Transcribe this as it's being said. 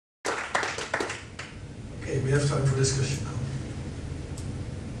we have time for discussion now.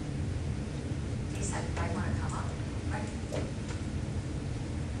 He said, I want to come up, right?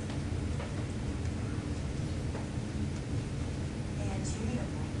 And you need a mic.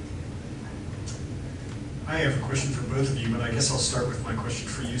 I have a question for both of you, but I guess I'll start with my question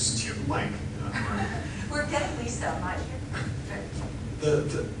for you since you have a mic. We're getting Lisa a mic.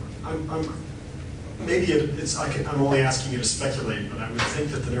 I'm only asking you to speculate, but I would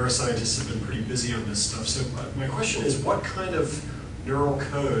think that the neuroscientists have been pretty busy on this stuff. So my question is, what kind of neural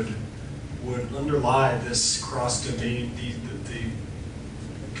code would underlie this cross-domain, the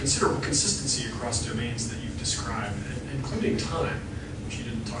considerable consistency across domains that you've described, including time, which you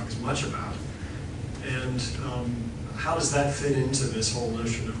didn't talk as much about? And how does that fit into this whole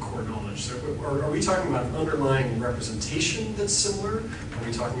notion of core knowledge? So are we talking about an underlying representation that's similar? Are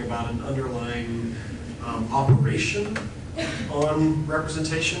we talking about an underlying operation on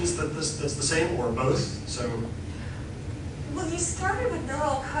representations that's the same, or both? So, well, you started with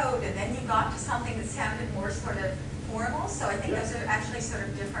neural code, and then you got to something that sounded more sort of formal. So I think those are actually sort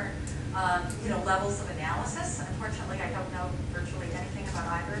of different, levels of analysis. Unfortunately, I don't know virtually anything about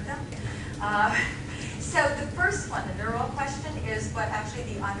either of them. So the first one, the neural question, is what actually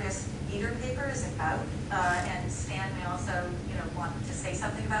the Andreas Eder paper is about, and Stan may also, want to say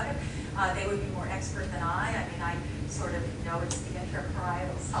something about it. They would be more expert than I. I mean, I sort of know it's the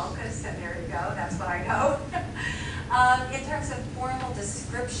intraparietal sulcus, and there you go. That's what I know. In terms of formal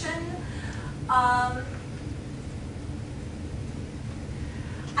description, I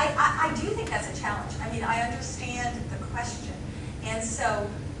do think that's a challenge. I mean, I understand the question, and so.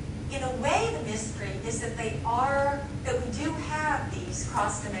 In a way, the mystery is that we do have these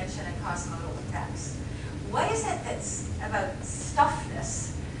cross-dimension and cross-modal effects. What is it that's about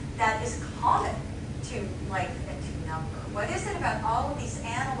stuffness that is common to length and to number? What is it about all of these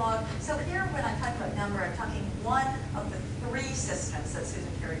analog? So here, when I'm talking about number, I'm talking one of the three systems that Susan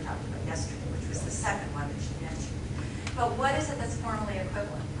Carey talked about yesterday, which was the second one that she mentioned. But what is it that's formally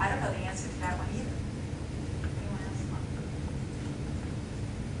equivalent? I don't know the answer to that one either.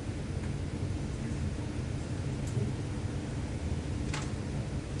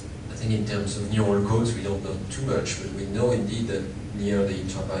 I think in terms of neural codes, we don't know too much, but we know indeed that near the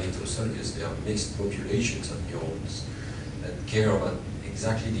intraparietal sulcus there are mixed populations of neurons that care about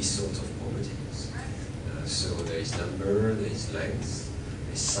exactly these sorts of properties. So there is number, there is length,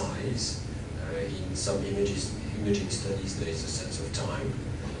 there is size. In some imaging studies there is a sense of time.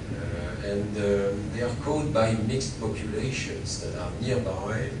 And they are coded by mixed populations that are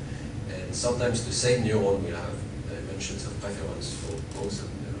nearby, and sometimes the same neuron will have dimensions of preference for both of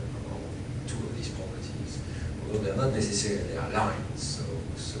them. They're not necessarily aligned, so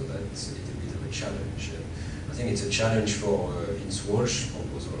that's a little bit of a challenge. I think it's a challenge for Vince Walsh's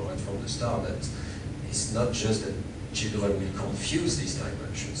proposal right from the start, that it's not just that children will confuse these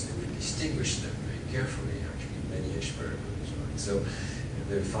dimensions, they will distinguish them very carefully, actually, in many experiments. Right? So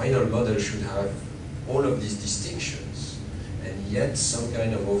the final model should have all of these distinctions, and yet some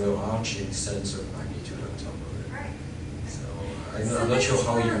kind of overarching sense of magnitude on top of it. Right. So I'm not sure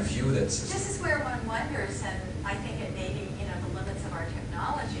how you view that system. This is where one wonders, and I think it may be, the limits of our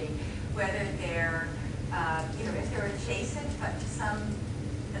technology, whether they're, if they're adjacent, but to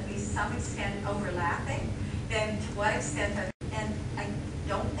at least some extent overlapping, then to what extent, and I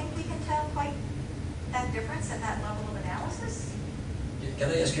don't think we can tell quite that difference at that level of analysis. Can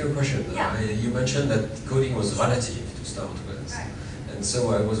I ask you a question? Yeah. You mentioned that coding was relative to start with. Right. And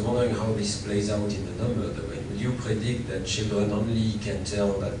so I was wondering how this plays out in the number domain. Would you predict that children only can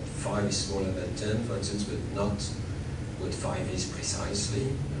tell that 5 is smaller than 10, for instance, but not what 5 is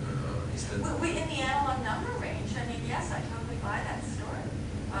precisely? Is that well, in the analog number range, I mean, yes, I totally buy that story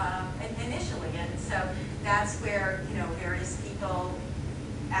initially. And so that's where, various people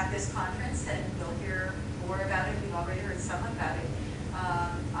at this conference, and we'll hear more about it, we've already heard some about it,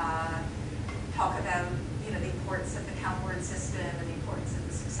 talk about, the importance of the count word system and the importance of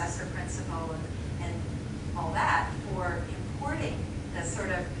the successor principle and all that for importing the sort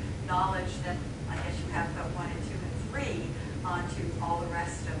of knowledge that I guess you have about 1 and 2 and 3 onto all the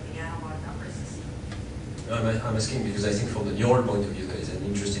rest of the analog number system. I'm asking because I think from the neural point of view there is an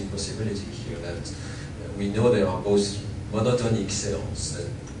interesting possibility here that we know there are both monotonic cells that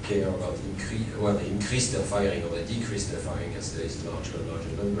care about they increase their firing or they decrease their firing as there is larger and larger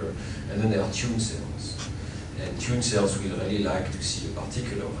number, and then there are tune cells. And tune cells will really like to see a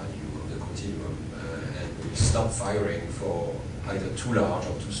particular value of the continuum and will stop firing for either too large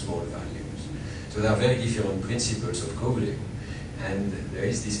or too small values. So there are very different principles of coding, and there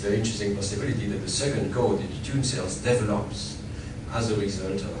is this very interesting possibility that the second code in the tune cells develops as a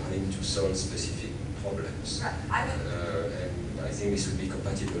result of having to solve specific problems. Right. And I think this would be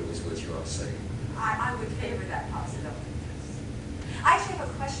compatible with what you are saying. I would favor that possibility. I actually have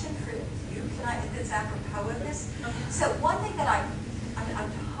a question for you. Can I? It's apropos of this. So one thing that I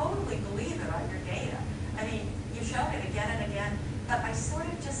totally believe about your data. I mean, you've shown it again and again, but I sort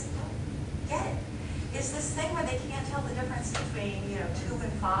of just don't get it. Is this thing where they can't tell the difference between 2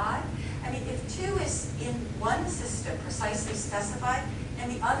 and 5? I mean, if 2 is in one system precisely specified,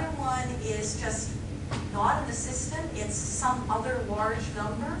 and the other one is just not in the system, it's some other large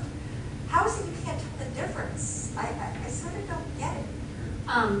number. How is it you can't tell the difference? I sort of don't get it.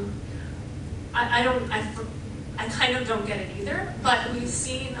 I kind of don't get it either, but we've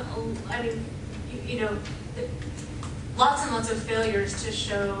seen, I mean, lots and lots of failures to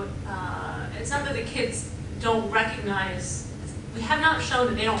show, it's not that the kids don't recognize, we have not shown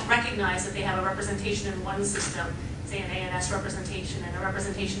that they don't recognize that they have a representation in one system, say an ANS representation and a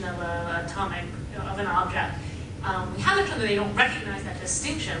representation of an atomic, of an object. We haven't shown that they don't recognize that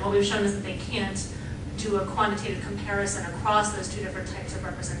distinction. What we've shown is that they can't do a quantitative comparison across those two different types of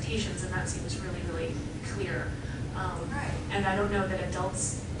representations, and that seems really, really clear. Right. And I don't know that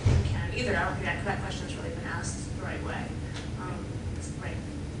adults can either. I don't think that question has really been asked the right way. Right.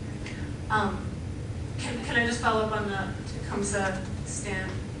 Can I just follow up on the Tecumseh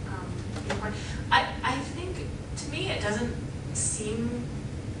stand viewpoint? I think, to me, it doesn't seem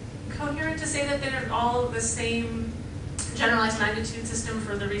coherent to say that they're all the same generalized magnitude system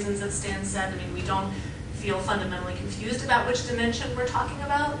for the reasons that Stan said. I mean, we don't feel fundamentally confused about which dimension we're talking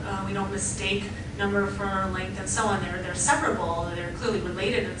about. We don't mistake number for length and so on. They're separable. They're clearly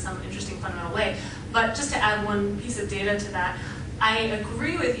related in some interesting fundamental way. But just to add one piece of data to that, I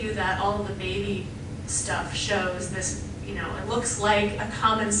agree with you that all of the baby stuff shows this, it looks like a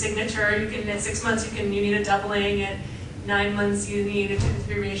common signature. You can, at 6 months, you need a doubling. At 9 months, you need a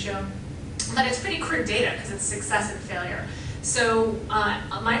 2-to-3 ratio. But it's pretty crude data because it's success and failure. So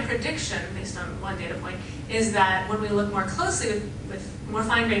my prediction, based on one data point, is that when we look more closely with more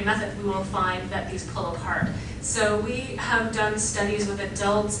fine-grained methods, we will find that these pull apart. So we have done studies with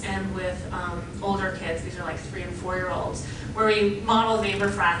adults and with older kids. These are like 3- and 4-year-olds, where we model Weber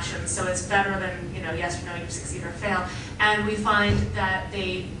fractions. So it's better than yes or no, you succeed or fail. And we find that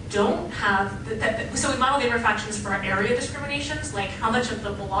they don't have, so we model Weber fractions for area discriminations, like how much of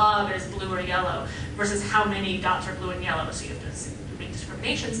the blob is blue or yellow versus how many dots are blue and yellow. So you have to make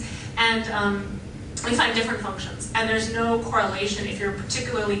discriminations. And we find different functions, and there's no correlation. If you're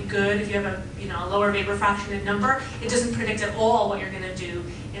particularly good, if you have a lower Weber fraction in number, it doesn't predict at all what you're going to do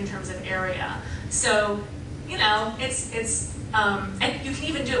in terms of area. So, and you can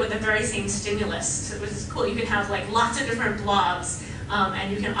even do it with the very same stimulus, which is cool. You can have like lots of different blobs,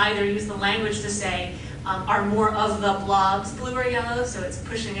 and you can either use the language to say, are more of the blobs blue or yellow, so it's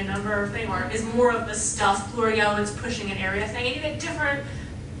pushing a number thing, or is more of the stuff blue or yellow, it's pushing an area thing, and you get different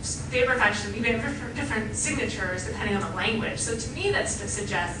Weber fractions, you get different signatures depending on the language. So to me, that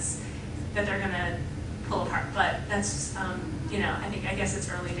suggests that they're going to pull apart. But that's, I guess it's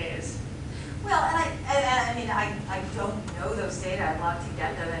early days. Well, and I don't know those data. I'd love to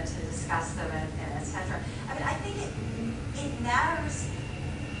get them and to discuss them and et cetera. I mean, I think it matters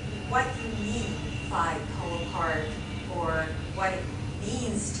what you mean by pull apart or what it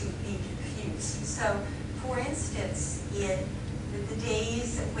means to be confused. So, for instance, in the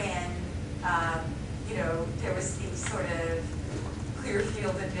days when, there was the sort of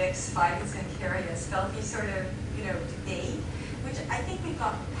Clearfield and Vicks, Feigenson, Carius, Felke sort of, debate, which I think we've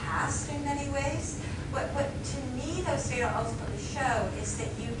gotten past in many ways. What to me those data ultimately show is that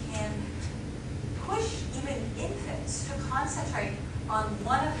you can push even infants to concentrate on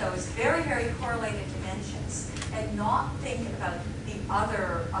one of those very, very correlated dimensions and not think about the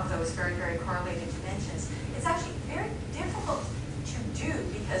other of those very, very correlated dimensions. It's actually very difficult to do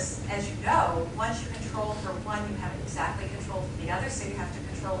because, as you know, once you control for one, you haven't exactly controlled for the other, so you have to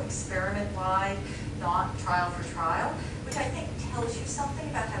control experiment-wide, not trial for trial, which I think tells you something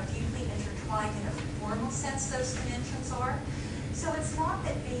about how deeply intertwined in a formal sense those dimensions are. So it's not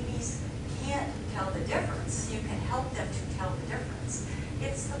that babies can't tell the difference. You can help them to tell the difference.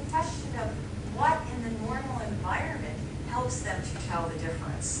 It's the question of what in the normal environment helps them to tell the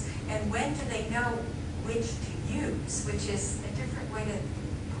difference. And when do they know which to use, which is a different way to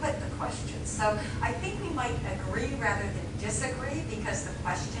put the question. So I think we might agree rather than disagree, because the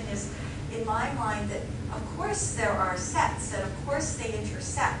question is, in my mind, that of course there are sets, and of course they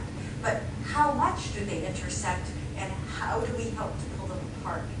intersect, but how much do they intersect, and how do we help to pull them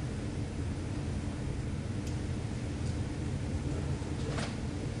apart?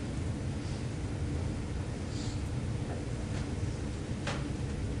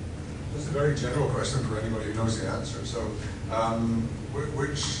 Does a very general question for anybody who knows the answer. So,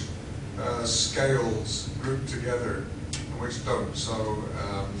 which scales group together and which don't? So,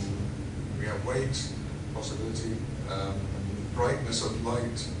 we have weight, possibility, brightness of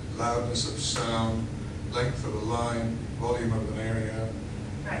light, loudness of sound, length of a line, volume of an area.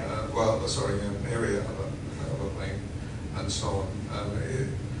 Right. Area of a lane, and so on.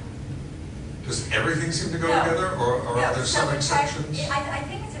 Does everything seem to go together, or No, are there so some in fact, exceptions? I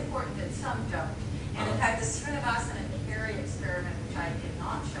think it's important that some don't. And in fact, the Srinivasan and Pierre experiment, which I did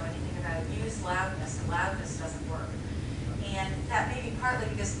not show anything about, used loudness, and loudness doesn't work. And that may be partly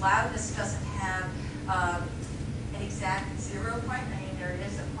because loudness doesn't have an exact 0 point. I mean, there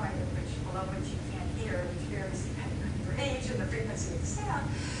is a point at which, below which you can't hear, which varies depending on your age and the frequency of the sound.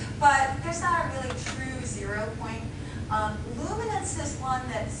 But there's not a really true 0 point. Luminance is one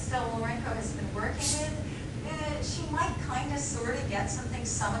that still Lorentz has been working with. She might kind of sort of get something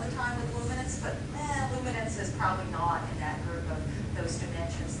some of the time with luminance, but luminance is probably not in that group of those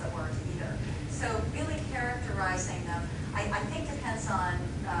dimensions that work either. So really characterizing them, I think depends on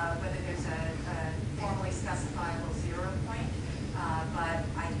whether there's a formally specifiable 0 point, but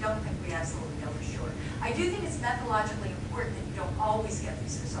I don't think we absolutely know for sure. I do think it's methodologically important that you don't always get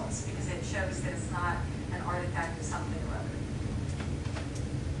these results, because it shows that it's not an artifact of something or other.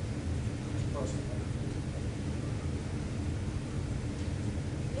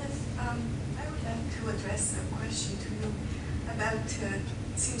 Yes, I would like to address a question to you about,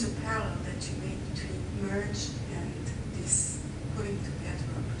 it seems a parallel that you made between merge and this putting together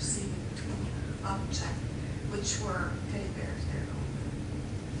or perceiving two objects, which were teddy bears there on the,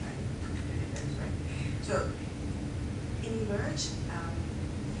 right, two teddy bears, right? So in merge,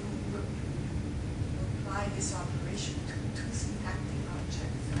 you apply this operation to two syntactic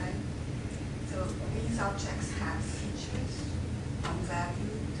objects, right? So these objects have features,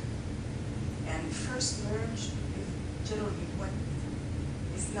 unvalued, and first merge is generally what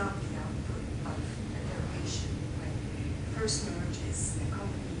is not the output of a derivation, right? First merge is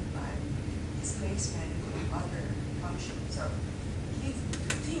accompanied by displacement and other functions. So you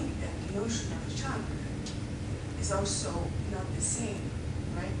think that the notion of chunk is also not the same,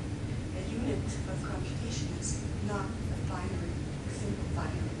 right? A unit of computation is not a binary, simple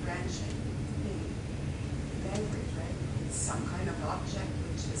binary branching thing in language, right? It's some kind of object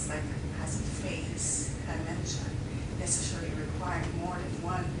which is like, has a phase dimension, necessarily requiring more than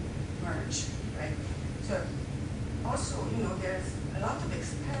one merge, right? So also, there's a lot of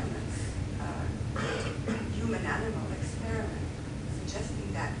experiments, human-animal experiments,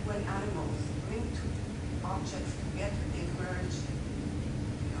 suggesting that when animals bring two objects together, they merge.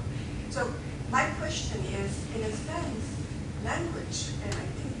 So my question is, in a sense, language, and I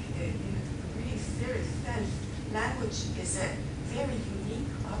think in a really serious sense, language is a very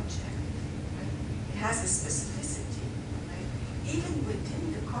unique object. Right? It has a specificity. Right? Even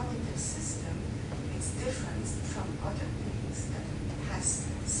within the cognitive system, it's different from other things. That it has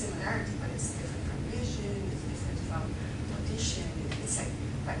similarity, but it's different from vision, it's different from audition, it's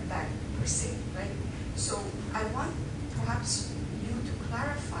like that per se, right? So I want perhaps you to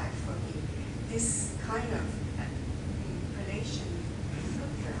clarify for me this kind of relation you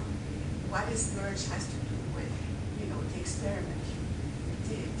look here. What is merge has to do with, the experiment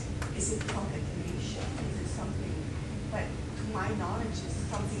you did. Is it concatenation? Is it something, but to my knowledge, is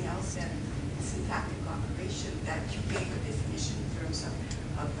something else than a syntactic operation that you gave a definition in terms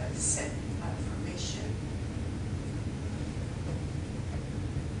of a set formation?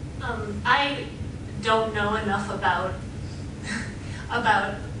 I don't know enough about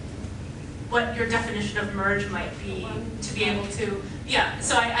what your definition of merge might be to be able to, yeah.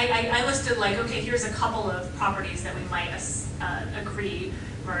 So I listed like, okay, here's a couple of properties that we might agree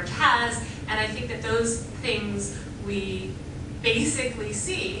merge has, and I think that those things we basically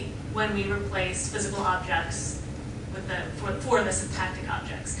see when we replace physical objects with for the syntactic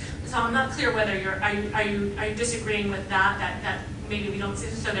objects. So I'm not clear whether are you disagreeing with that maybe we don't see.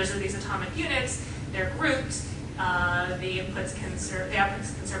 So there's these atomic units, they're grouped, the outputs can serve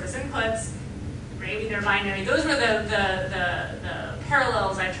as inputs, maybe they're binary. Those were the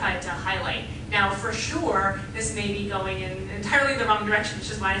parallels I tried to highlight. Now for sure, this may be going in entirely the wrong direction,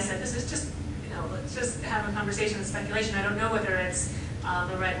 which is why I said this is just, let's just have a conversation and speculation. I don't know whether it's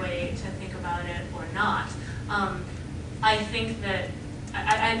the right way to think about it or not. I think that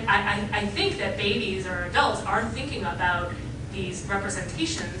I think that babies or adults are thinking about these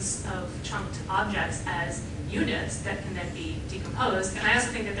representations of chunked objects as units that can then be decomposed. And I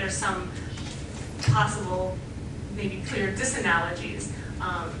also think that there's some possible, maybe clear disanalogies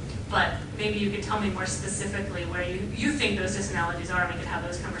but maybe you could tell me more specifically where you think those disanalogies are, and we could have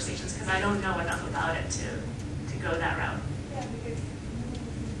those conversations, because I don't know enough about it to go that route. Yeah, because you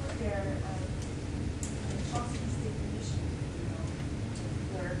put there Chomsky's definition,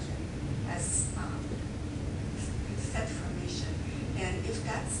 origin as set formation. And if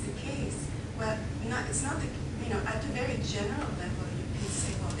that's the case, well, it's not the, at a very general level, you can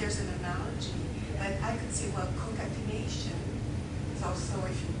say, well, there's an analogy, but I could say, well, concatenation is also,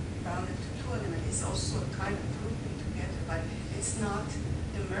 if you round it to two elements, is also a kind of grouping together, but it's not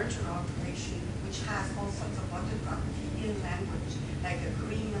the merger operation, which has all sorts of other property in language, like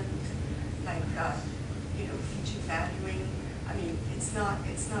agreement, like feature valuing. I mean, it's not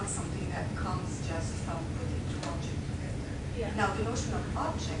something that comes just from putting two objects together. Yeah. Now, the notion of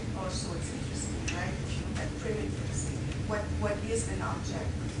object also is interesting, right? If you look at primitives, what is an object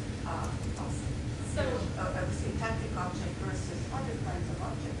of a syntactic object versus other kinds of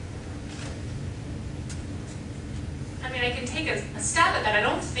objects? I mean, I can take a stab at that. I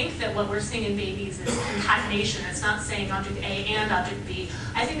don't think that what we're seeing in babies is concatenation. It's not saying object A and object B.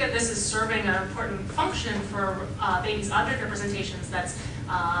 I think that this is serving an important function for babies' object representations that's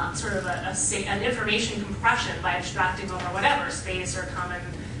sort of an information compression by abstracting over whatever, space or common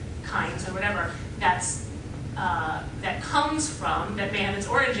kinds or whatever, that comes from, that may have its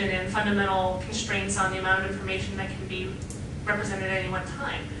origin in fundamental constraints on the amount of information that can be represented at any one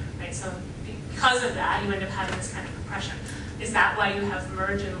time, right? So because of that, you end up having this kind of compression. Is that why you have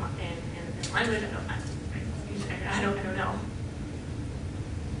merge in language? I don't know.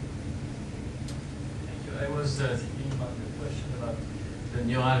 Thank you. I was thinking about the question about the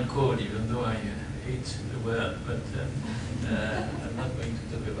neural code, even though I hate the word, but I'm not going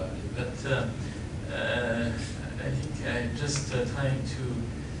to talk about it. But I think I'm just trying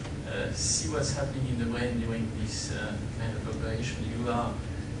to see what's happening in the brain during this kind of operation. You are,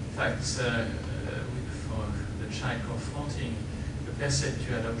 in fact, for the child confronting a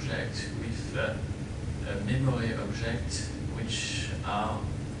perceptual object with a memory object, which are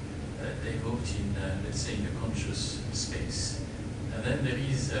evoked in, let's say, in a conscious space. And then there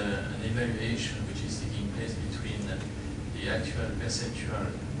is an evaluation which is taking place between the actual perceptual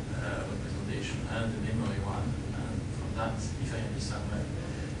representation and the memory one. And from that, if I understand well,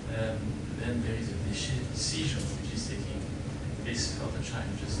 then there is a decision which is taking place for the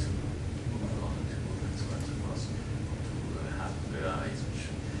child just to move on, to move and so on and so forth, to have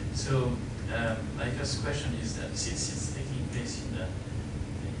realization. So my first question is that since it's taking place in a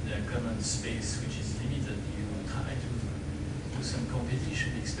common space which is limited, you try to do some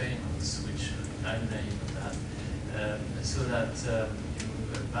competition experiments, which I name that, so that you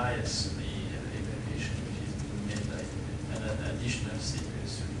bias the evaluation which is being made by an additional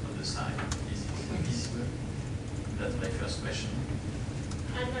stimulus on the side. Is it visible? That's my first question.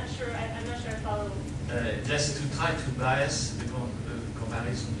 I'm not sure I follow. Just to try to bias the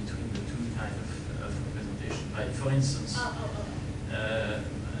comparison between the two kinds of representation. By, for instance,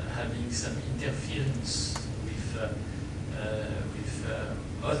 having some interference with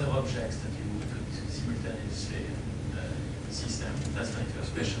other objects that you could simultaneously system. That's my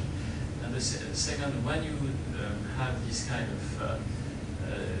first question. And the second, when you have this kind of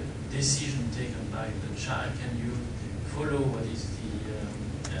decision taken by the child, can you follow what is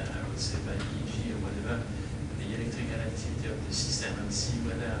the, I would say by EEG or whatever, the electrical activity of the system and see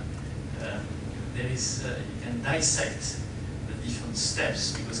whether there is, you can dissect the different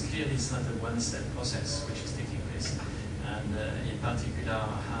steps, because clearly it's not a one-step process which is taking place. And in particular,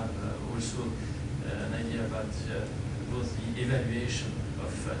 I have also an idea about both the evaluation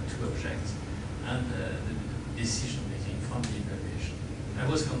of two objects and the decision making from the evaluation. I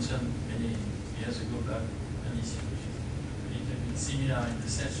was concerned many years ago about an issue which is a little bit similar in the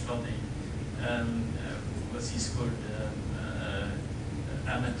sense for the what is called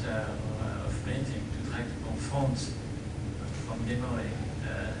amateur of painting, to try to confront from memory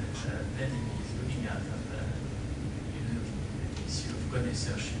painting is looking at the issue of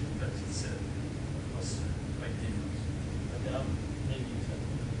connoisseurship, but it's of course quite different. But there are maybe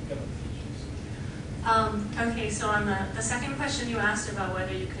a couple of features. Okay, so on the second question you asked about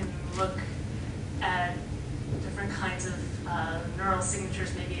whether you can look at different kinds of neural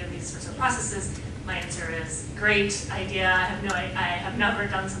signatures, maybe of these sorts of processes, my answer is great idea. I have never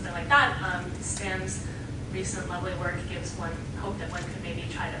done something like that. Stan's recent lovely work gives one hope that one could maybe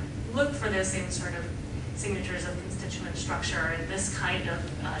try to look for those same sort of signatures of constituent structure in this kind of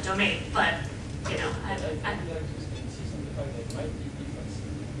domain. But you know, I would like to insist on the fact that there might be differences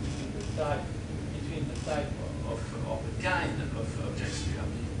between the type of or the kind of objects we are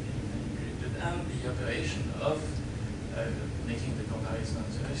being manipulated and the operation of making the comparison.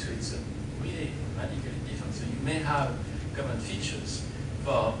 So it's really radically different. So you may have common features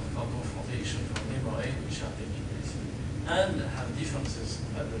for confrontation, for memory, which are taking place, and have differences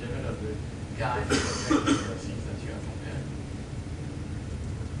at the level of the guide, the things that you are comparing.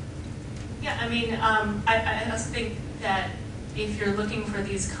 Yeah, I mean, I also think that if you're looking for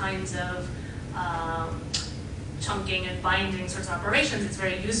these kinds of chunking and binding sorts of operations, it's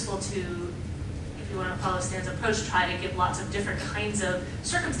very useful to, if you want to follow Stan's approach, try to give lots of different kinds of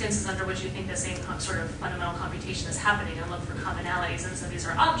circumstances under which you think the same sort of fundamental computation is happening, and look for commonalities. And so these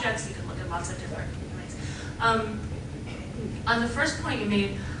are objects, you can look at lots of different ways. On the first point you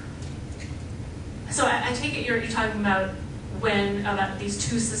made, so I take it you're talking about about these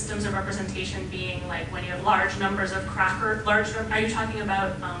two systems of representation being like when you have large numbers of are you talking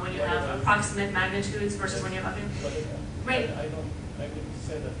about when you have approximate magnitudes versus when you have right? I would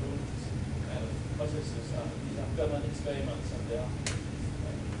say that those kind of processes are common experiments, and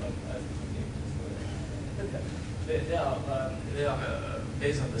they are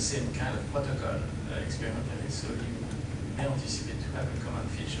based on the same kind of protocol experimentally, so you may anticipate to have a common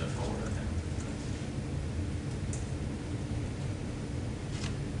feature for all of them.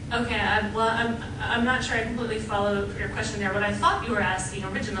 Okay, I'm not sure I completely followed your question there. What I thought you were asking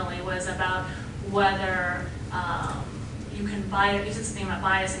originally was about whether you can bias, you said something about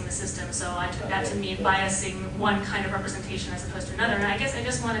biasing the system, so I took that to mean biasing one kind of representation as opposed to another. And I guess I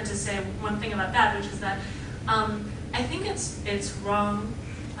just wanted to say one thing about that, which is that I think it's wrong.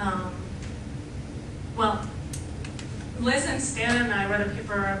 Well, Liz and Stan and I wrote a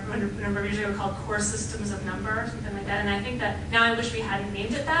paper a number of years ago called Core Systems of Number, or something like that, and I think that now I wish we hadn't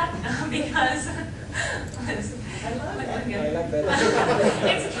named it that, because I like that.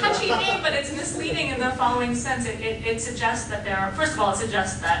 it's a catchy name, but it's misleading in the following sense. It suggests that first of all, it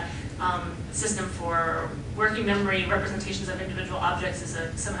suggests that system for working memory representations of individual objects is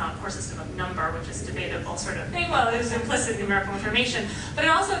somehow a core system of number, which is a debatable sort of thing. Well, there's implicit numerical information, but it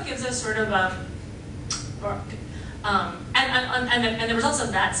also gives us sort of and the results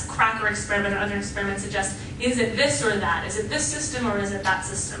of that Cracker experiment and other experiments suggest, is it this or that? Is it this system or is it that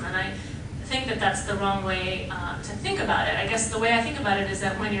system? And I think that that's the wrong way to think about it. I guess the way I think about it is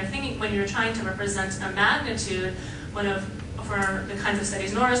that when you're trying to represent a magnitude, for the kinds of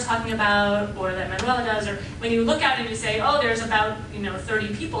studies Nora's talking about, or that Manuela does, or when you look out and you say, oh, there's about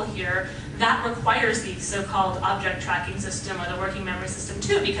 30 people here, that requires the so-called object tracking system or the working memory system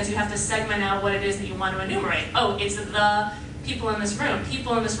too, because you have to segment out what it is that you want to enumerate. Oh, it's the people in this room.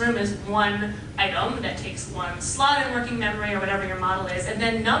 People in this room is one item that takes one slot in working memory or whatever your model is, and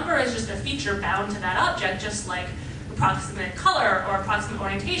then number is just a feature bound to that object, just like approximate color or approximate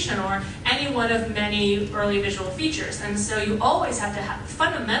orientation or any one of many early visual features. And so you always have to have, the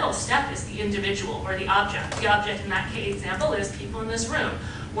fundamental step is the individual or the object. The object in that case example is people in this room,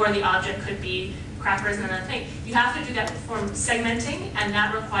 or the object could be crackers and another thing. You have to do that from segmenting, and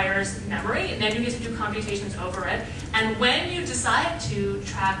that requires memory, and then you get to do computations over it. And when you decide to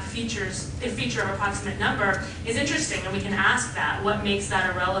track features, the feature of approximate number is interesting, and we can ask that. What makes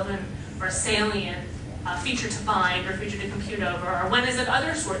that a relevant or salient feature to bind or feature to compute over, or when is it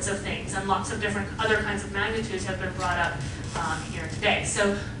other sorts of things? And lots of different other kinds of magnitudes have been brought up here today.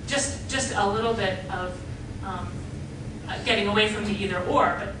 So just a little bit of getting away from the either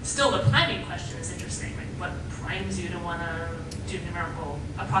or, but still the priming question is interesting. Right? What primes you to want to do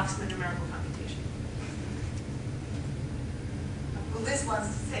approximate numerical computation? Well, Liz wants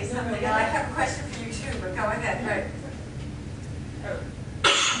to say something, and I have a question for you too, but go ahead. Right.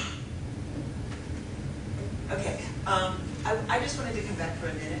 Okay, I just wanted to come back for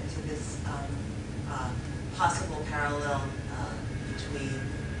a minute to this possible parallel between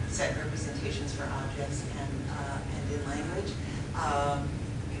set representations for objects and in language,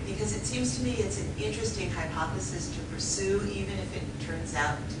 because it seems to me it's an interesting hypothesis to pursue, even if it turns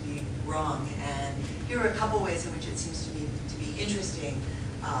out to be wrong. And here are a couple ways in which it seems to me to be interesting,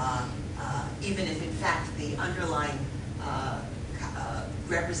 even if in fact the underlying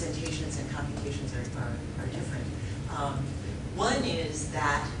representations and computations are different. One is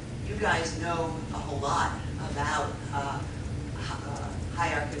that you guys know a whole lot about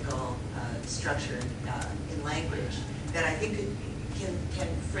hierarchical structure in language that I think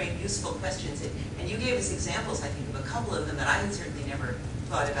can frame useful questions. And you gave us examples, I think, of a couple of them that I had certainly never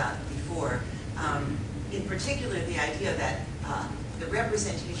thought about before. In particular, the idea that the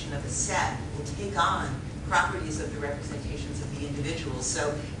representation of a set will take on properties of the representations of the individuals.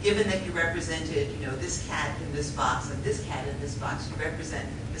 So given that you represented, this cat in this box and this cat in this box, you represent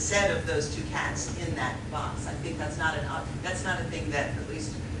the set of those two cats in that box. I think that's not a thing that, at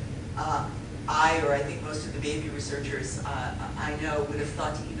least or I think most of the baby researchers I know would have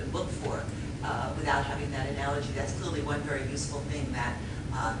thought to even look for without having that analogy. That's clearly one very useful thing that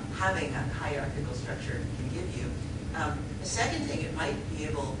having a hierarchical structure can give you. The second thing it might be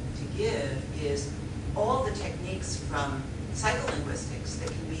able to give is all the techniques from psycholinguistics that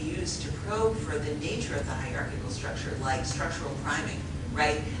can be used to probe for the nature of the hierarchical structure, like structural priming,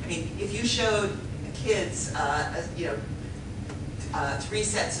 right? I mean, if you showed kids, 3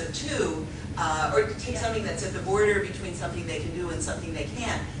 sets of 2, or take something that's at the border between something they can do and something they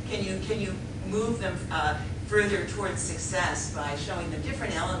can't, can you move them further towards success by showing them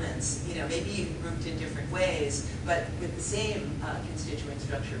different elements, maybe even grouped in different ways, but with the same constituent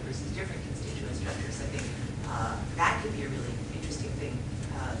structure versus different constituent structures? I think that could be a really interesting thing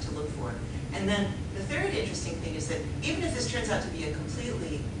to look for. And then the third interesting thing is that even if this turns out to be a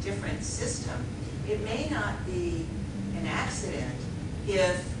completely different system, it may not be an accident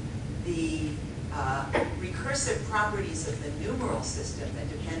if the recursive properties of the numeral system that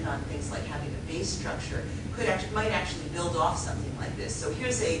depend on things like having a base structure might actually build off something like this. So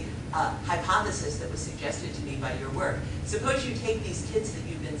here's a hypothesis that was suggested to me by your work. Suppose you take these kids that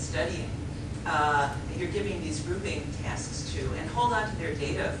you've been studying, that you're giving these grouping tasks to, and hold on to their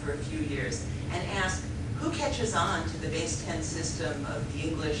data for a few years and ask who catches on to the base 10 system of the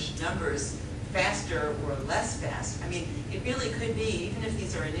English numbers faster or less fast. I mean, it really could be, even if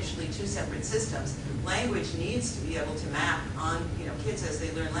these are initially 2 separate systems, language needs to be able to map on, kids as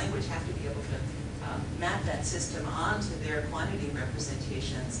they learn language have to be able to map that system onto their quantity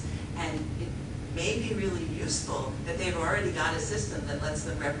representations. And it may be really useful that they've already got a system that lets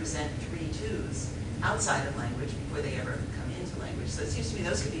them represent 3 2s outside of language before they ever come into language. So it seems to me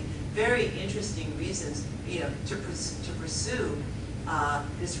those could be very interesting reasons, to pursue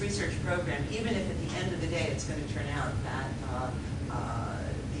this research program, even if at the end of the day it's going to turn out that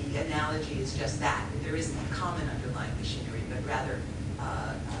the analogy is just that there isn't a common underlying machinery, but rather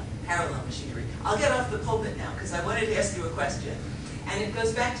parallel machinery. I'll get off the pulpit now because I wanted to ask you a question, and it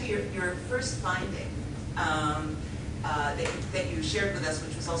goes back to your first finding that you shared with us,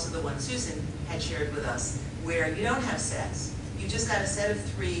 which was also the one Susan had shared with us, where you don't have sets. You just got a set of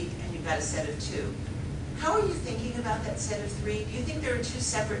 3 and you've got a set of 2. How are you thinking about that set of 3? Do you think there are 2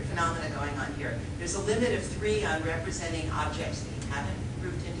 separate phenomena going on here? There's a limit of 3 on representing objects that you haven't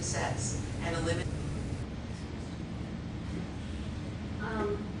grouped into sets, and a limit.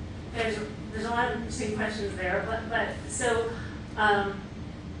 There's a lot of interesting questions there, but so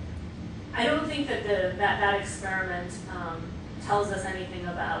I don't think that that experiment tells us anything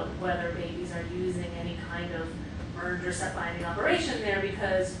about whether babies are using any kind of merge or set binding operation there,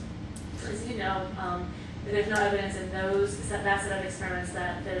 because, as you know, there's no evidence in that set of experiments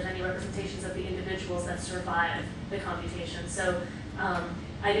that there's any representations of the individuals that survive the computation. So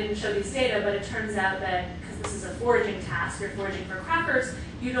I didn't show these data, but it turns out that, because this is a foraging task, you're foraging for crackers,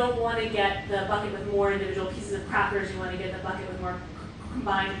 you don't want to get the bucket with more individual pieces of crackers, you want to get the bucket with more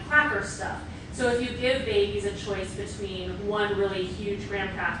combined cracker stuff. So if you give babies a choice between one really huge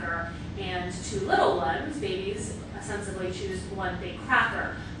graham cracker and 2 little ones, babies sensibly choose one big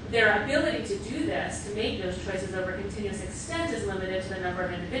cracker. Their ability to do this, to make those choices over continuous extent, is limited to the number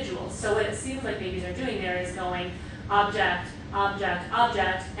of individuals. So what it seems like babies are doing there is going object, object,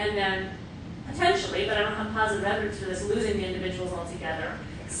 object, and then potentially, but I don't have positive evidence for this, losing the individuals altogether.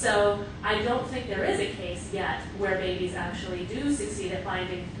 So I don't think there is a case yet where babies actually do succeed at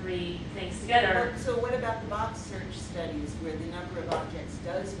binding 3 things together. So what about the box search studies where the number of objects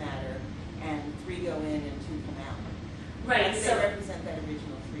does matter and 3 go in and 2 come out? Right. How do they represent that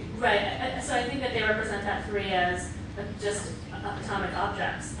original 3? Right. So I think that they represent that 3 as just atomic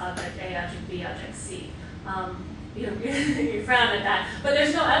objects, object A, object B, object C. You frown at that, but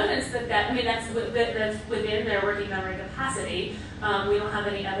there's no evidence that I mean, that's within their working memory capacity. We don't have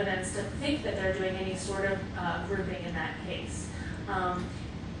any evidence to think that they're doing any sort of grouping in that case.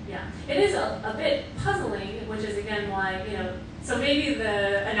 Yeah, it is a bit puzzling, which is again why, so maybe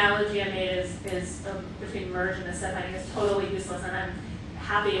the analogy I made is between merge and the set binding is totally useless, and I'm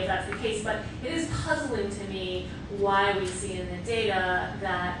happy if that's the case, but it is puzzling to me why we see in the data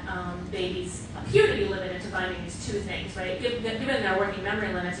that babies appear to be limited to binding these 2 things, right? Given their working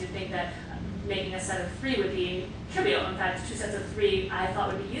memory limits, you'd think that making a set of 3 would be trivial. In fact, 2 sets of 3 I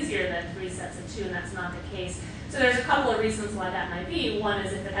thought would be easier than 3 sets of 2, and that's not the case. So there's a couple of reasons why that might be. One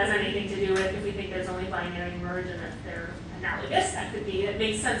is if it has anything to do with if we think there's only binary merge and if they're analogous, that could be, it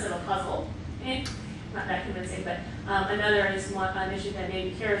makes sense of a puzzle. Not that convincing, but another is an issue that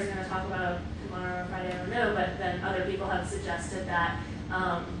maybe Pierre is going to talk about tomorrow or Friday, I don't know, but then other people have suggested that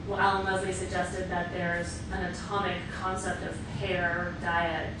Well, Alan Leslie suggested that there's an atomic concept of pair,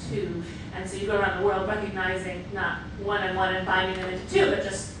 dyad, two, and so you go around the world recognizing not one and one and binding them into two, but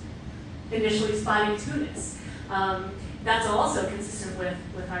just initially spotting two-ness. That's also consistent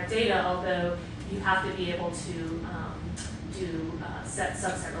with our data, although you have to be able to do set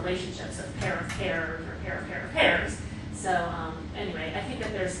subset relationships of pair of pairs or pair of pair of pairs. So anyway, I think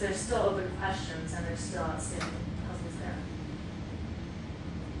that there's still open questions and there's still outstanding puzzles there.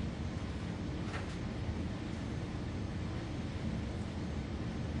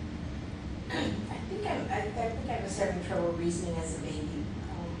 I think I was having trouble reasoning as a baby.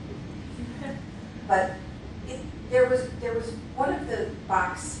 But there was one of the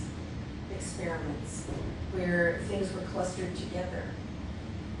box experiments where things were clustered together.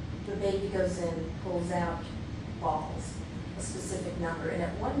 The baby goes in, pulls out balls, a specific number, and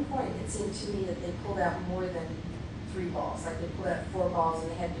at one point it seemed to me that they pulled out more than 3 balls. Like they pulled out 4 balls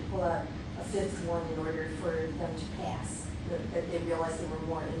and they had to pull out a 5th one in order for them to pass. That they realized there were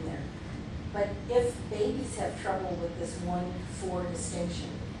more in there. But if babies have trouble with this 1-4 distinction,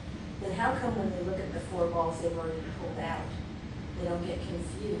 then how come when they look at the 4 balls they've already pulled out, they don't get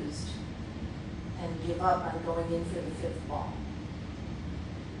confused and give up on going in for the 5th ball?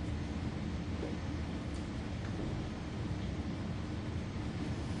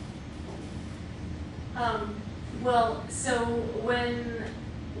 Well, so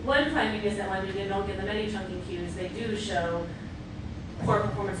one finding is that when you don't give them any chunking cues, they do show poor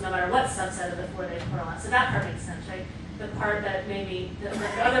performance no matter what subset of the 4 they put on. So that part makes sense, right? The part that maybe, the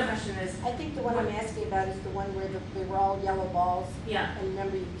other question is... I think the one I'm asking about is the one where they were all yellow balls. Yeah. And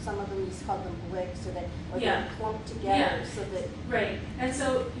remember, some of them used to call them blicks, so that Yeah. they clumped together Yeah. so that... Right, and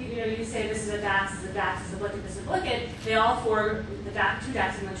so, you say this is a DAX, this is a DAX, this is a blicket, this is a blicket. They all 4, the DAX, 2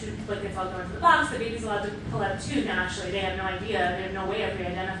 DAXs and the 2 blickets all go into the box. The baby's allowed to pull out 2 naturally. They have no idea, they have no way of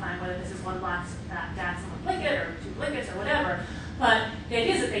re-identifying whether this is 1 DAX and 1 blicket, or 2 blickets, or whatever. But the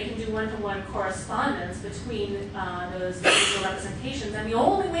idea is that they can do one-to-one correspondence between those individual representations, and the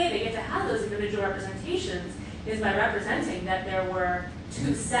only way they get to have those individual representations is by representing that there were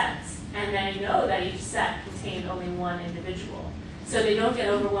 2 sets, and they know that each set contained only 1 individual. So they don't get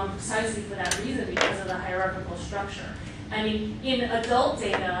overwhelmed precisely for that reason because of the hierarchical structure. I mean, in adult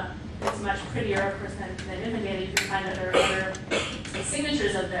data, it's much prettier, of course, than infant data. You can find that there are other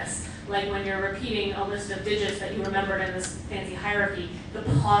signatures of this. Like when you're repeating a list of digits that you remembered in this fancy hierarchy, the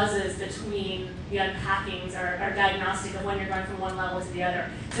pauses between the unpackings are diagnostic of when you're going from one level to the other.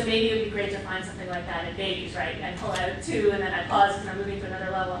 So maybe it would be great to find something like that in babies, right? I pull out 2 and then I pause because I'm moving to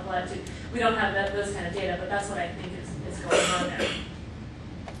another level and pull out 2. We don't have those kind of data, but that's what I think is going on there.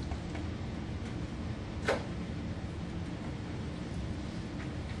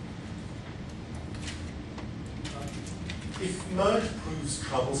 If merge proves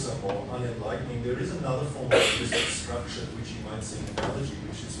troublesome or unenlightening, there is another form of linguistic structure which you might see in analogy,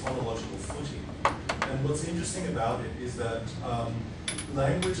 which is phonological footing. And what's interesting about it is that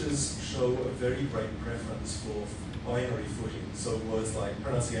languages show a very great preference for binary footing. So words like,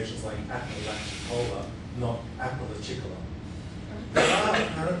 pronunciations like apalachicola, not apalachicola. There are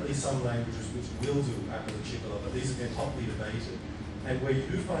apparently some languages which will do apalachicola, but these have been hotly debated. And where you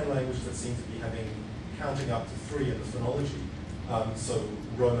do find languages that seem to be counting up to 3 in the phonology. So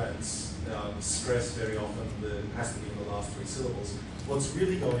romance, stress very often has to be in the last 3 syllables. What's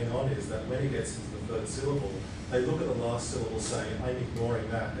really going on is that when it gets into the 3rd syllable, they look at the last syllable saying, I'm ignoring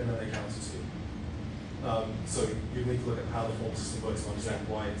that, and then they count to 2. So you need to look at how the form system works to understand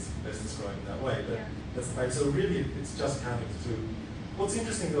why it's best described in that way. But that's the fact. So really, it's just counting to 2. What's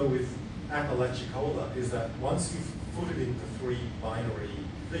interesting though with apalachicola is that once you've put it into 3 binary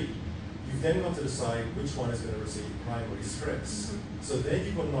feet, you've then got to decide which one is going to receive primary stress. So then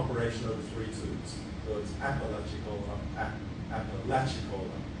you've got an operation over 3 twos. So it's apalachicola,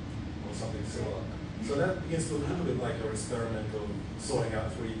 apalachicola, or something similar. So that begins to look a little bit like our experiment of sorting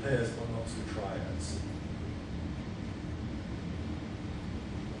out 3 pairs, but not 2 triads.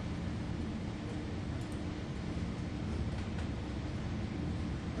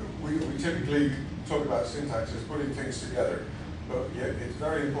 We typically talk about syntax as putting things together. But yet it's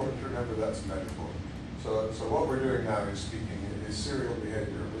very important to remember that's a metaphor. So what we're doing now in speaking is serial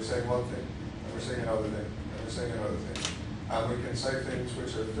behavior. We're saying one thing, and we're saying another thing, and we're saying another thing. And we can say things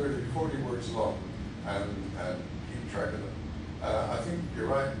which are 30, 40 words long and keep track of them. I think you're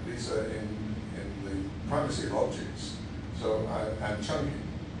right, Lisa, in the primacy of objects. So, and chunking.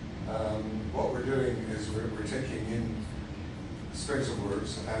 What we're doing is we're taking in strings of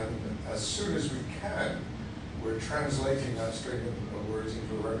words, and as soon as we can, we're translating that string of words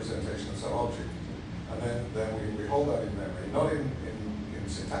into a representation of some object. And then we hold that in memory, not in in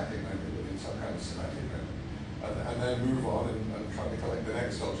syntactic memory, but in some kind of semantic memory, and then move on and try to collect the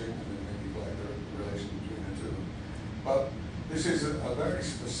next object and then maybe collect the relation between the two. But this is a very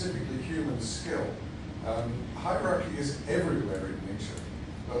specifically human skill. Hierarchy is everywhere in nature,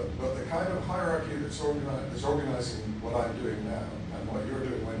 but the kind of hierarchy that's organizing what I'm doing now and what you're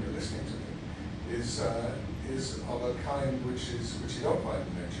doing when you're listening to me is of a kind which you don't find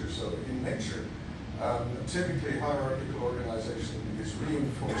in nature. So in nature, typically hierarchical organization is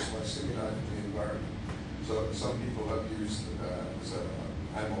reinforced by stimuli from the environment. So some people have used, as an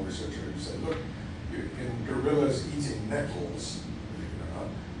animal researcher who said, look, in gorillas eating nettles,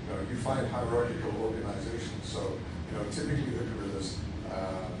 you find hierarchical organization. So, typically the gorillas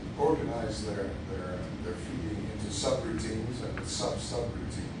organize their feeding into subroutines and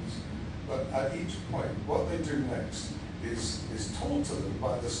sub-subroutines. But at each point, what they do next is told to them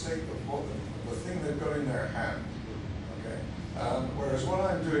by the state of the thing they've got in their hand. Okay. Whereas what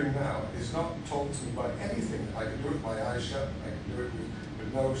I'm doing now is not told to me by anything. I can do it with my eyes shut. I can do it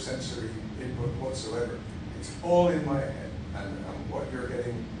with no sensory input whatsoever. It's all in my head, and what you're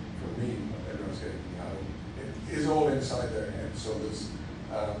getting from me, what everyone's getting from me, it is all inside their head. So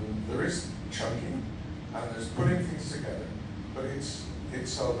there is chunking, and there's putting things together, but it's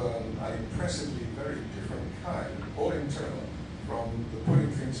of an impressively very different kind, all internal, from the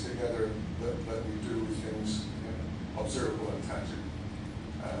putting things together that we do with things observable and tangible.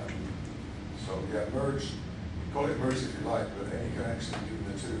 So yeah, merge, call it merge if you like, but any connection between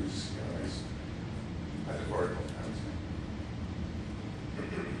the two is metaphorical, I would say.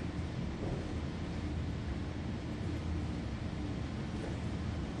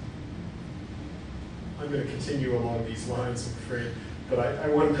 I'm going to continue along these lines, I'm afraid, but I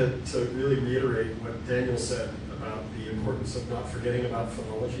wanted to really reiterate what Daniel said about the importance of not forgetting about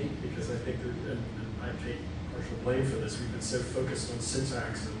phonology, because I think and I take partial blame for this. We've been so focused on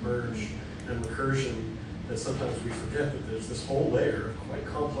syntax and merge and recursion that sometimes we forget that there's this whole layer of quite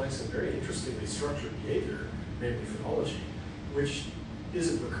complex and very interestingly structured behavior, namely phonology, which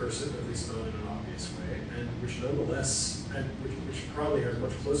isn't recursive, at least not in an obvious way, and which nonetheless, and which probably has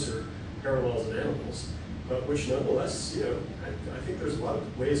much closer parallels in animals, but which nonetheless, I think there's a lot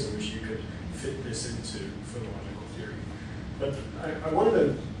of ways in which you could fit this into phonological theory. But I wanted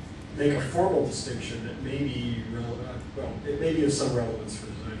to make a formal distinction that may be it may be of some relevance for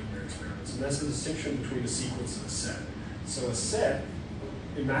designing your experiments, and that's the distinction between a sequence and a set. So a set,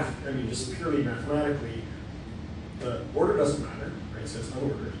 just purely mathematically, the order doesn't matter, right? So it's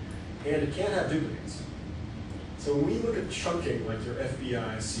unordered, and it can't have duplicates. So when we look at chunking, like your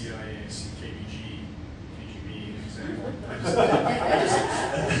FBI, CIA, KGB example, I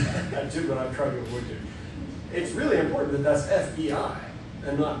do what I'm trying to avoid doing. It's really important that that's FBI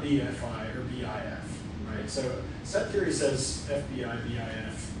and not BFI or BIF, right? So set theory says FBI,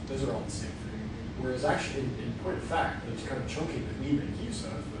 BIF, those are all the same thing. Whereas actually, in point of fact, the kind of chunking that we make use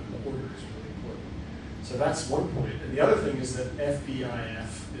of, the order is really important. So that's one point. And the other thing is that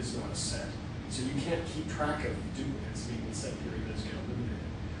FBIF is not a set. So you can't keep track of duplicates, meaning in set theory those get eliminated.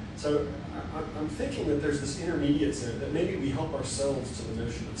 So I'm thinking that there's this intermediate set that maybe we help ourselves to the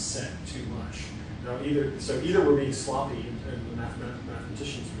notion of set too much. Now either we're being sloppy and the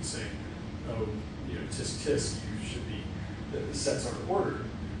mathematicians would say, oh, tisk tisk, you should be, the sets aren't ordered.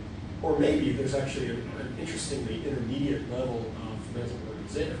 Or maybe there's actually an interestingly intermediate level of mental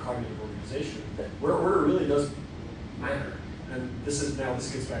organization, cognitive organization, where order really does matter. And this gets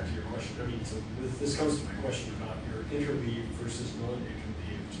back to your question. This comes to my question about your interleaved versus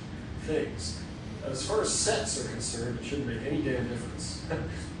non-interleaved things. As far as sets are concerned, it shouldn't make any damn difference.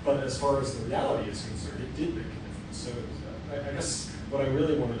 But as far as the reality is concerned, it did make a difference. So I guess what I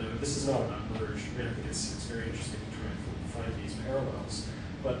really want to know, this is not about merge. I think it's very interesting to try and find these parallels.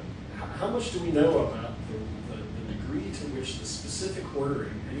 But how much do we know about the degree to which the specific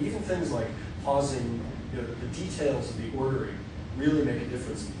ordering, and even things like pausing, the details of the ordering really make a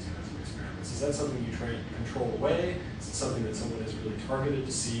difference in these kinds of experiments? Is that something you try and control away? Is it something that someone is really targeted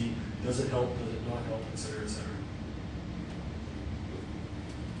to see? Does it help? Does it not help? Et cetera, et cetera.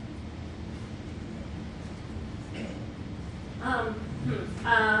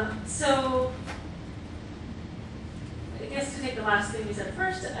 So I guess to take the last thing you said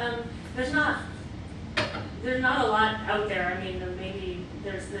first, there's not a lot out there. I mean, maybe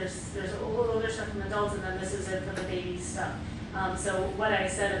there's a little other stuff from adults, and then this is it for the baby stuff. So what I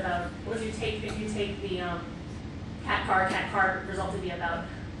said about if you take the cat car result to be about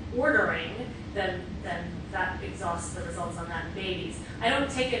ordering, then that exhausts the results on that in babies. I don't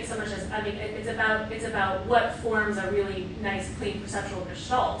take it so much as, it's about what forms a really nice, clean perceptual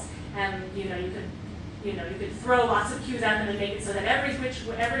gestalt, and you could you could throw lots of cues at them and make it so that every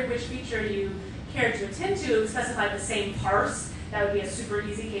which feature you cared to attend to specified the same parse. That would be a super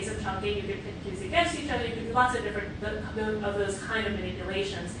easy case of chunking. You could pit cues against each other. You could do lots of different of those kind of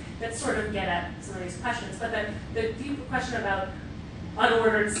manipulations that sort of get at some of these questions. But the deep question about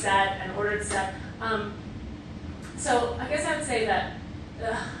unordered set and ordered set. So I guess I would say that,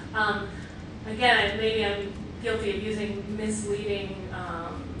 again, maybe I'm guilty of using misleading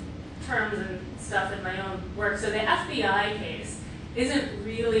terms and stuff in my own work. So the FBI case isn't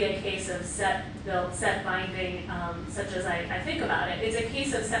really a case of set binding, such as I think about it. It's a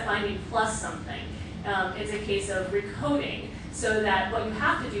case of set binding plus something. It's a case of recoding, so that what you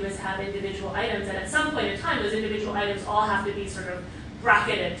have to do is have individual items, and at some point in time, those individual items all have to be sort of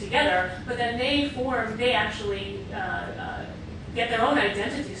bracketed together, but then they actually get their own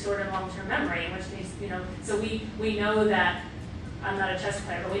identity stored in long-term memory, in which case, so we know that, I'm not a chess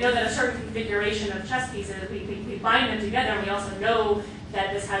player, but we know that a certain configuration of chess pieces, we bind them together, and we also know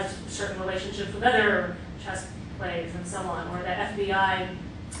that this has certain relationships with other chess plays and so on, or that FBI,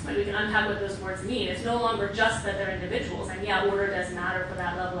 when we can unpack what those words mean, it's no longer just that they're individuals, and yeah, order does matter for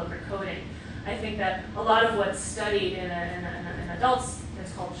that level of recoding. I think that a lot of what's studied in adults,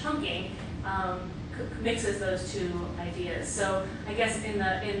 that's called chunking, mixes those two ideas. So I guess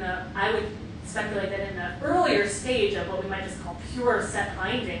I would speculate that in the earlier stage of what we might just call pure set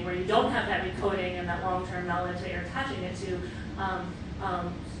binding, where you don't have that recoding and that long-term knowledge that you're attaching it to,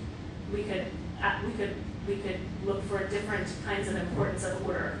 we could look for different kinds of importance of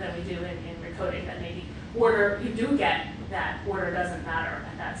order than we do in recoding. That maybe order, you do get that order doesn't matter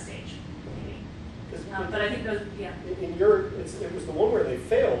at that stage. But I think those, yeah. In your, it was the one where they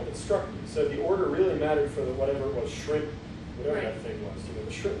failed that struck me. So the order really mattered for the whatever it was, shrimp, whatever right. that thing was.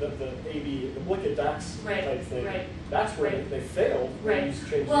 The shrimp, the AB, the Blicket Dax right. type thing. Right. That's where right. they failed. Right. You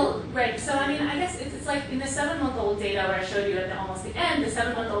changed the well, order. right. So I mean, I guess it's like in the 7-month-old data where I showed you at almost the end, the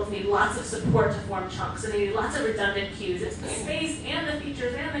 7-month-olds need lots of support to form chunks. So they need lots of redundant cues. It's the space and the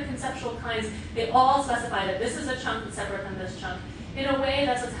features and the conceptual kinds. They all specify that this is a chunk that's separate from this chunk. In a way,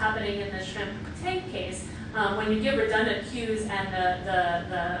 that's what's happening in the shrimp tank case. When you give redundant cues and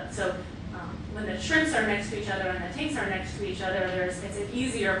when the shrimps are next to each other and the tanks are next to each other, it's an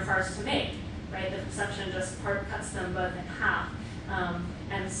easier parse to make, right? The perception just cuts them both in half.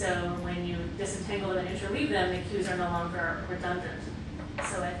 And so when you disentangle them and interleave them, the cues are no longer redundant.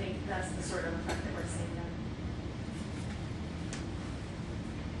 So I think that's the sort of effect that we're seeing there.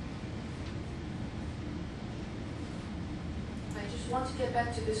 I just want to get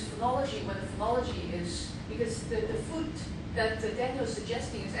back to this phonology, when the phonology is, because the food that Daniel is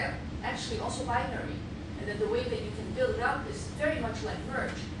suggesting is actually also binary, and then the way that you can build it up is very much like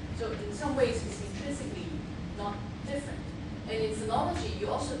merge. So in some ways, it's intrinsically not different. And in phonology, you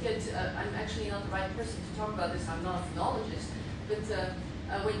also get, I'm actually not the right person to talk about this, I'm not a phonologist,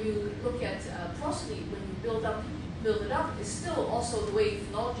 but when you look at prosody, when you build it up, it's still also the way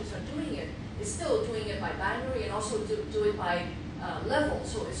phonologists are doing it. It's still doing it by binary and also do it by level.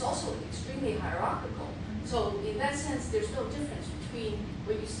 So it's also extremely hierarchical. So in that sense, there's no difference between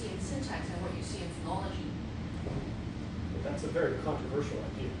what you see in syntax and what you see in phonology. But that's a very controversial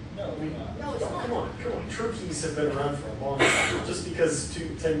idea. No, it's not. Come on. Turkeys have been around for a long time. Just because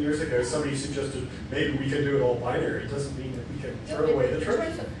 10 years ago somebody suggested maybe we can do it all binary, doesn't mean that we can throw away the turkey. In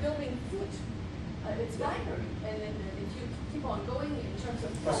terms of building food, it's binary. And then if you keep on going in terms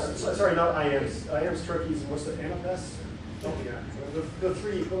of Sorry, not IAMs. IAMs, turkeys, and what's the Anapest? Oh, yeah.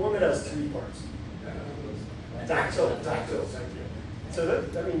 The one that has 3 parts. Dactyl. Thank you. So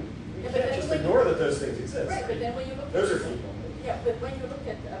that, I mean, we can't just ignore that those things exist. Right, but then when you look those at, are female. Yeah, but when you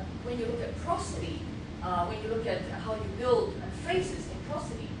look at prosody, when you look at how you build phrases in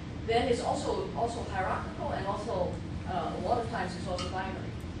prosody, then it's also hierarchical, and also a lot of times it's also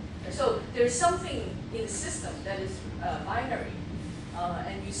binary. So there's something in the system that is binary,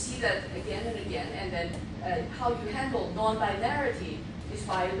 and you see that again and again. And then how you handle non-binarity is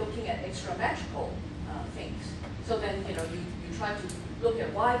by looking at extra-magical things. So then you try to look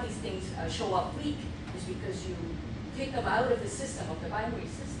at why these things show up weak is because you take them out of the system, of the binary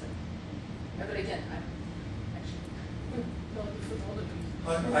system. But again, I'm actually not for all of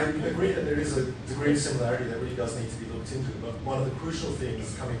these. I agree that there is a degree of similarity that really does need to be looked into, but one of the crucial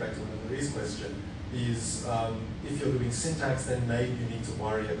things, coming back to Marie's question, is if you're doing syntax, then maybe you need to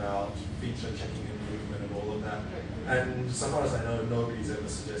worry about feature checking and movement and all of that. And so far as I know, nobody's ever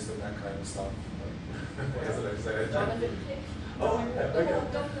suggested that kind of stuff. What else did I say? Oh, yeah, okay.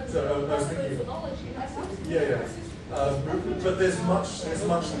 So I was thinking. Yeah. But there's much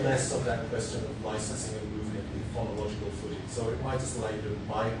less of that question of licensing and movement with phonological footing. So it might just allow you to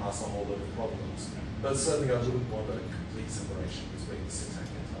bypass on all of the problems. But certainly I wouldn't want a complete separation between the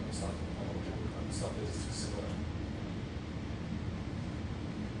syntactic type of stuff and the phonological type of stuff that is too similar.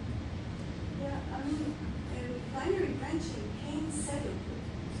 Yeah, I mean, binary branching, Haynes said it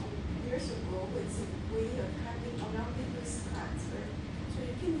some years ago. It's a way of having unambiguous cards, right? So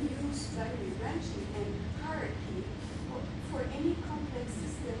you can use binary branching and hierarchy for any complex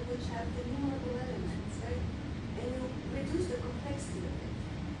system which have the numerable elements, right? And you reduce the complexity of it.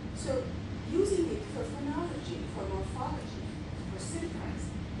 So using it for phonology, for morphology, for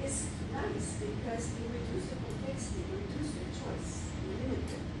syntax is nice because you reduce the complexity, you reduce the choice, you limit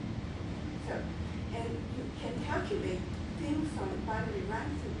it. So, and you can calculate things from binary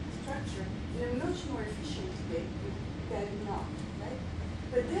ranking structure in a much more efficient way than not, right?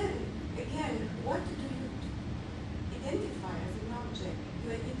 But then, again, what do you identify as an object?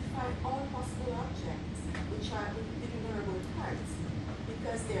 You identify all possible objects, which are enumerable parts,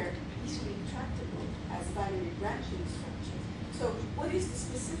 because they're easily tractable as binary branching structures. So what is the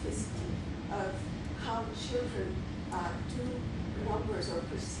specificity of how children do numbers or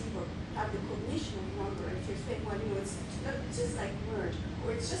perceive or have the cognition of number? If you're saying, well, it's not just like merge,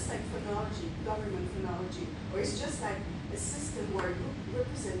 or it's just like phonology, government phonology, or it's just like a system where you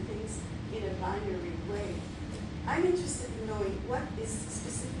represent things in a binary way. I'm interested in knowing what is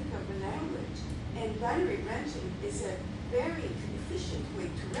specific of a language, and binary branching is a very efficient way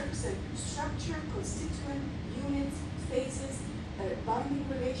to represent structure, constituent, units, phases, binding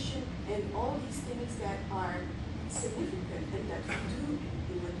relation, and all these things that are significant and that we do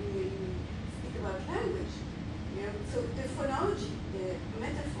when we speak about language. You know? So the phonology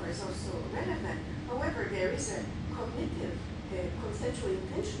metaphor is also relevant. However, there is a cognitive, conceptual,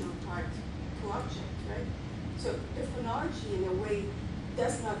 intentional part to object, right? So the phonology, in a way,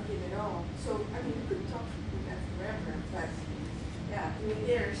 does not give it all. So, I mean, we could talk about that forever, but yeah, I mean,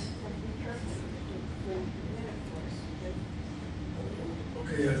 there's have to be careful with metaphors.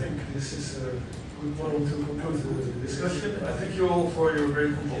 Okay, I think this is a good one to conclude the discussion. I thank you all for your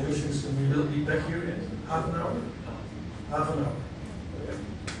great contributions, and we will be back here in half an hour.